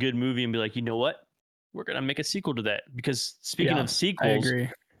really good movie and be like, you know what? We're gonna make a sequel to that. Because speaking Yeah, of I sequels, agree.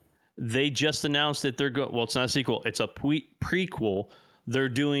 they just announced that they're going. Well, it's not a sequel; it's a prequel. They're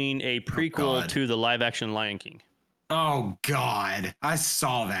doing a prequel God. to the live-action Lion King. Oh God. I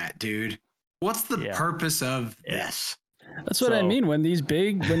saw that, dude. What's the Yeah. purpose of Yeah. this? That's what I So- mean. When these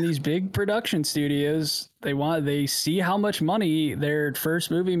big production studios, they see how much money their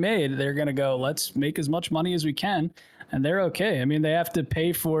first movie made, they're gonna go, let's make as much money as we can, and they're okay. I mean, they have to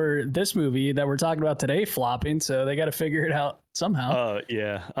pay for this movie that we're talking about today flopping, so they got to figure it out somehow.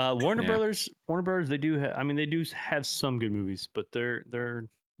 Yeah. Warner Yeah. Brothers. They do. They do have some good movies, but they're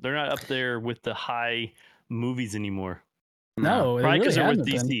not up there with the high movies anymore. No, it Probably really because they're with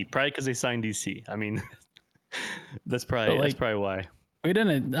hasn't been. DC. Probably because they signed DC. I mean, that's But, probably like, why. We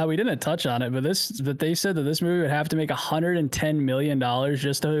didn't touch on it, but they said that this movie would have to make $110 million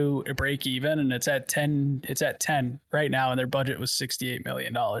just to break even, and it's at 10 right now, and their budget was $68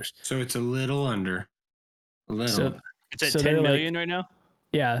 million. So it's a little under. A little. So It's at so 10 they're million right now.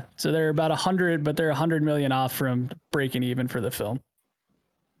 yeah, so they're about 100, but they're 100 million off from breaking even for the film.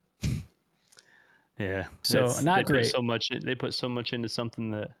 Yeah. So, not they great. Put so much. They put so much into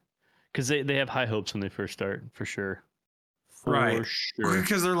something that because they have high hopes when they first start, for sure. For Right. sure.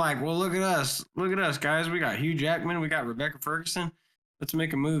 Because they're like, well, look at us, guys. We got Hugh Jackman, we got Rebecca Ferguson. Let's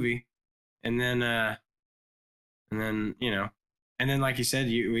make a movie, and then like you said,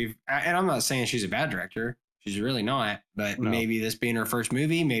 and I'm not saying she's a bad director. She's really not. But No. maybe this being her first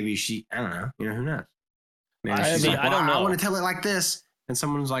movie, maybe I don't know. Who knows? Maybe I she's mean, like, I don't I know. want to tell it like this, and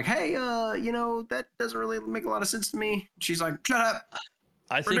someone's like, hey, that doesn't really make a lot of sense to me. She's like, shut up.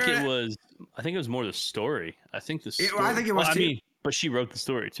 I think doing it it. was. I think it was more the story. I think the It- story. I think it was I too. mean, but she wrote the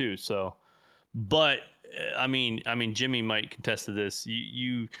story too. So, but I mean, Jimmy might contest to this.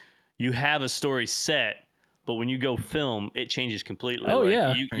 You have a story set. but when you go film, it changes completely. Oh, like,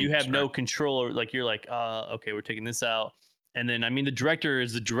 yeah. you have no control, or like you're like, okay, we're taking this out, and then I mean the director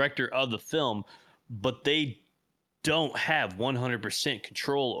is the director of the film, but they don't have 100%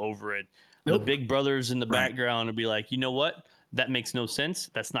 control over it. The Nope. big brothers in the Right. background will be like, you know what, that makes no sense.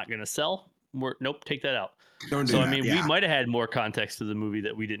 That's not going to sell. Nope, take that out. Don't do So that. I mean, yeah. we might have had more context to the movie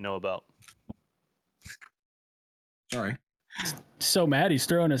that we didn't know about. Sorry. So mad he's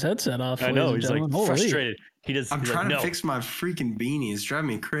throwing his headset off. I ladies know and he's like gentlemen. Holy. frustrated. He does. I'm he's trying like, to no. fix my freaking beanie. It's driving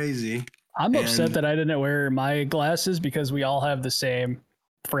me crazy. I'm upset And- that I didn't wear my glasses because we all have the same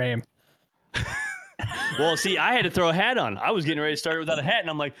frame. Well, see, I had to throw a hat on. I was getting ready to start without a hat, and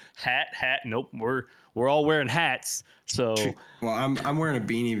I'm like, hat. Nope, we're all wearing hats. So Well, I'm wearing a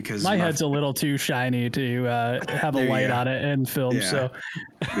beanie because My head's a little too shiny to have a There you light go. on it and film, Yeah. so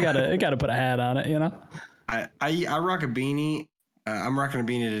you gotta put a hat on it, you know. I rock a beanie. I'm rocking a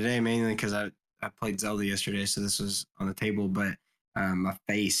beanie today mainly because I played Zelda yesterday, so this was on the table. But my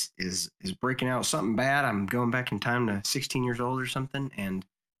face is breaking out something bad. I'm going back in time to 16 years old or something, and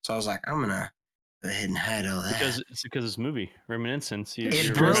so I was like, I'm gonna go ahead and hide all that. because this movie Reminiscence. it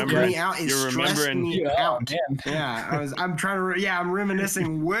You're broke remembering. me out. It you're stressed remembering- me Oh, out. man. Yeah, I'm trying to. I'm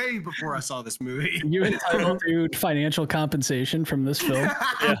reminiscing way before I saw this movie. You entitled to financial compensation from this film?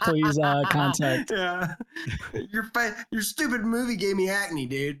 Please contact. Yeah, your stupid movie gave me acne,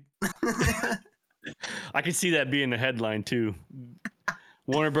 dude. I could see that being the headline too.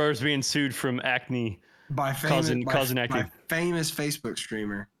 Warner Brothers being sued from acne. by famous, Causing acne. by famous Facebook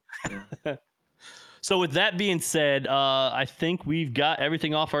streamer. Yeah. So with that being said, I think we've got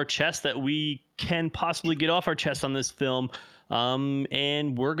everything off our chest that we can possibly get off our chest on this film.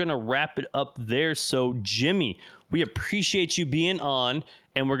 And we're going to wrap it up there. So Jimmy, we appreciate you being on,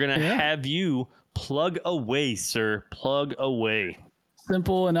 and we're going to have you plug away, sir. Plug away.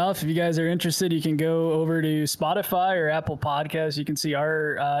 Simple enough. If you guys are interested, you can go over to Spotify or Apple Podcasts. You can see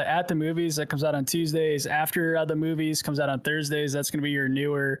our At the Movies that comes out on Tuesdays. After the Movies comes out on Thursdays. That's going to be your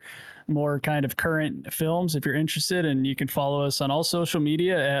newer, more kind of current films if you're interested. And you can follow us on all social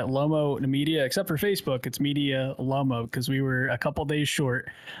media at Lomo Media, except for Facebook. It's Media Lomo because we were a couple days short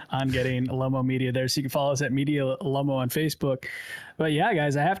on getting Lomo Media there. So you can follow us at Media Lomo on Facebook. But yeah,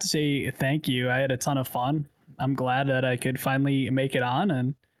 guys, I have to say thank you. I had a ton of fun. I'm glad that I could finally make it on,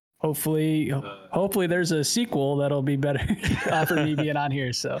 and hopefully there's a sequel that'll be better for me being on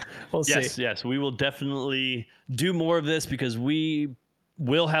here. So we'll see. Yes, we will definitely do more of this because we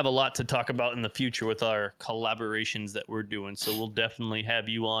will have a lot to talk about in the future with our collaborations that we're doing. So we'll definitely have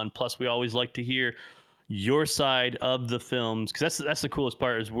you on. Plus, we always like to hear your side of the films because that's the coolest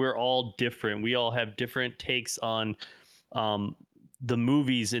part is we're all different. We all have different takes on the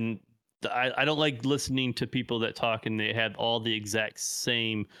movies, and I don't like listening to people that talk and they have all the exact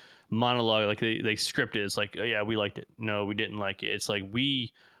same monologue, like they script it. It's like, oh, yeah, we liked it. No, we didn't like it. It's like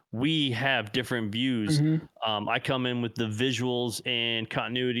we have different views. I come in with the visuals and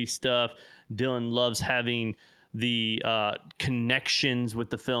continuity stuff. Dylan loves having the connections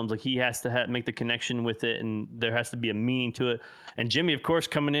with the films. Like he has to make the connection with it, and there has to be a meaning to it. And Jimmy, of course,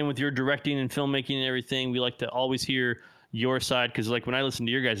 coming in with your directing and filmmaking and everything, we like to always hear your side because like when I listen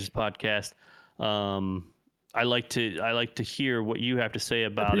to your guys' podcast, I like to hear what you have to say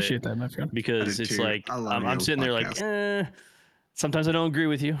about Appreciate it that, my friend. because I do it's too. like I love I'm your sitting there like sometimes I don't agree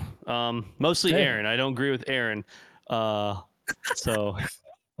with you. Mostly Hey. Aaron. I don't agree with Aaron. So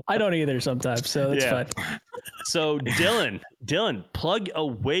I don't either sometimes, so that's Yeah. fine. so Dylan, plug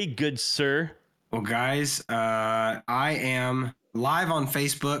away, good sir. Well, guys, I am live on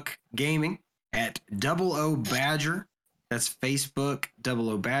Facebook gaming at Double O Badger. That's Facebook Double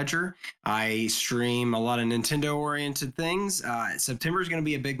O Badger. I stream a lot of Nintendo-oriented things. September is going to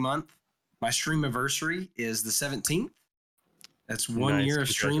be a big month. My stream anniversary is the 17th. That's 1 Nice. year of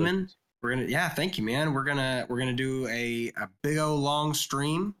streaming. Congratulations. We're gonna, thank you, man. We're gonna do a big old long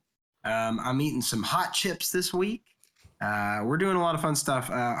stream. I'm eating some hot chips this week. We're doing a lot of fun stuff.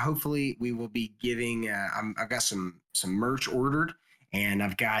 Hopefully, we will be giving. I've got some merch ordered, and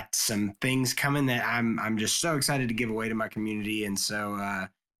I've got some things coming that I'm just so excited to give away to my community. And so,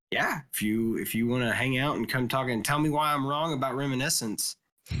 yeah, if you want to hang out and come talk and tell me why I'm wrong about Reminiscence,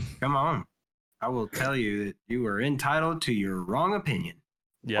 come on. I will tell you that you are entitled to your wrong opinion.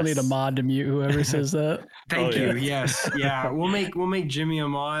 Yes. I'll need a mod to mute whoever says that. Thank Oh, you. yeah. Yes. Yeah. We'll make Jimmy a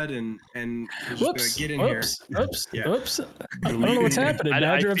mod and just be like, Whoops. get in Oops. here. Oops. Yeah. Oops. I don't know what's happening. I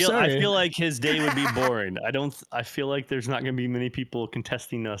Badger, I'm sorry. feel like his day would be boring. I feel like there's not going to be many people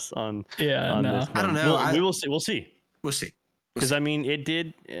contesting us on Yeah, on no. this. I don't one. know. We will see. We'll see. We'll see. Because I mean, it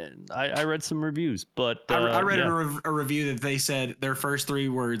did. I read some reviews, but I read yeah. a review that they said their first 3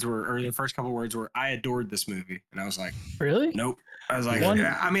 words were, or their first couple words were, "I adored this movie," and I was like, Really? "Nope." I was like, One-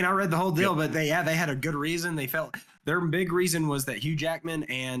 I mean, I read the whole deal, but they had a good reason. They felt their big reason was that Hugh Jackman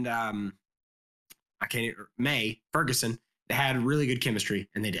and May Ferguson, they had really good chemistry,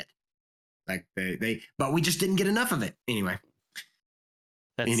 and they did. Like but we just didn't get enough of it anyway.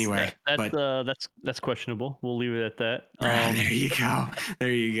 That's questionable. We'll leave it at that. There you go. There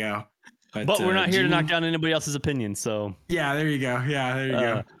you go. But we're not here Jimmy, to knock down anybody else's opinion. So yeah, there you go. Yeah, there you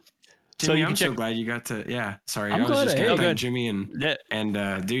go. So Jimmy, you I'm can so check. glad you got to. Yeah, sorry, I'm I was glad just I gonna ate. thank Good. Jimmy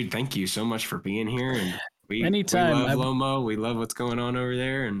and dude, thank you so much for being here. And we Anytime. love Lomo. We love what's going on over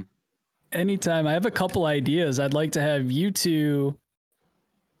there. And Anytime. I have a couple ideas. I'd like to have you two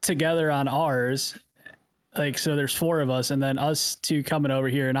together on ours. Like, so there's 4 of us, and then us 2 coming over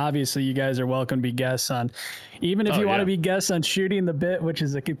here. And obviously, you guys are welcome to be guests on, even if you want to be guests on Shooting the Bit, which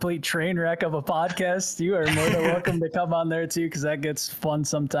is a complete train wreck of a podcast. You are more than welcome to come on there too, because that gets fun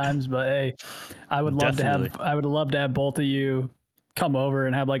sometimes. But hey, I would love to have both of you come over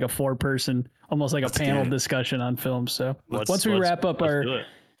and have like a 4-person, almost like a panel discussion on films. So once we wrap up our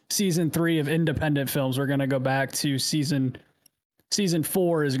season 3 of independent films, we're gonna go back to season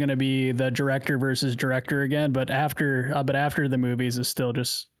 4 is going to be the director versus director again, but after the movies is still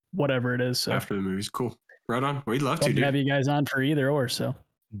just whatever it is. So after the movies, cool. Right on. We'd love to have you guys on for either or. So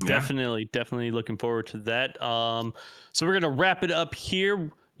definitely looking forward to that. So we're gonna wrap it up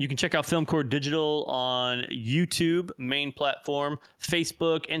here. You can check out Film Core Digital on YouTube, main platform,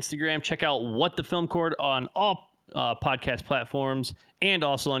 Facebook, Instagram. Check out What the Film Core on all podcast platforms and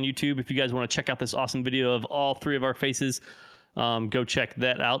also on YouTube. If you guys want to check out this awesome video of all 3 of our faces, go check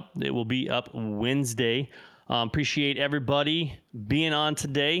that out. It will be up Wednesday. Appreciate everybody being on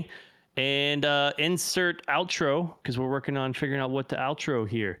today. And insert outro, because we're working on figuring out what to outro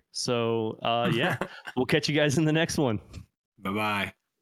here. So yeah, we'll catch you guys in the next one. Bye-bye.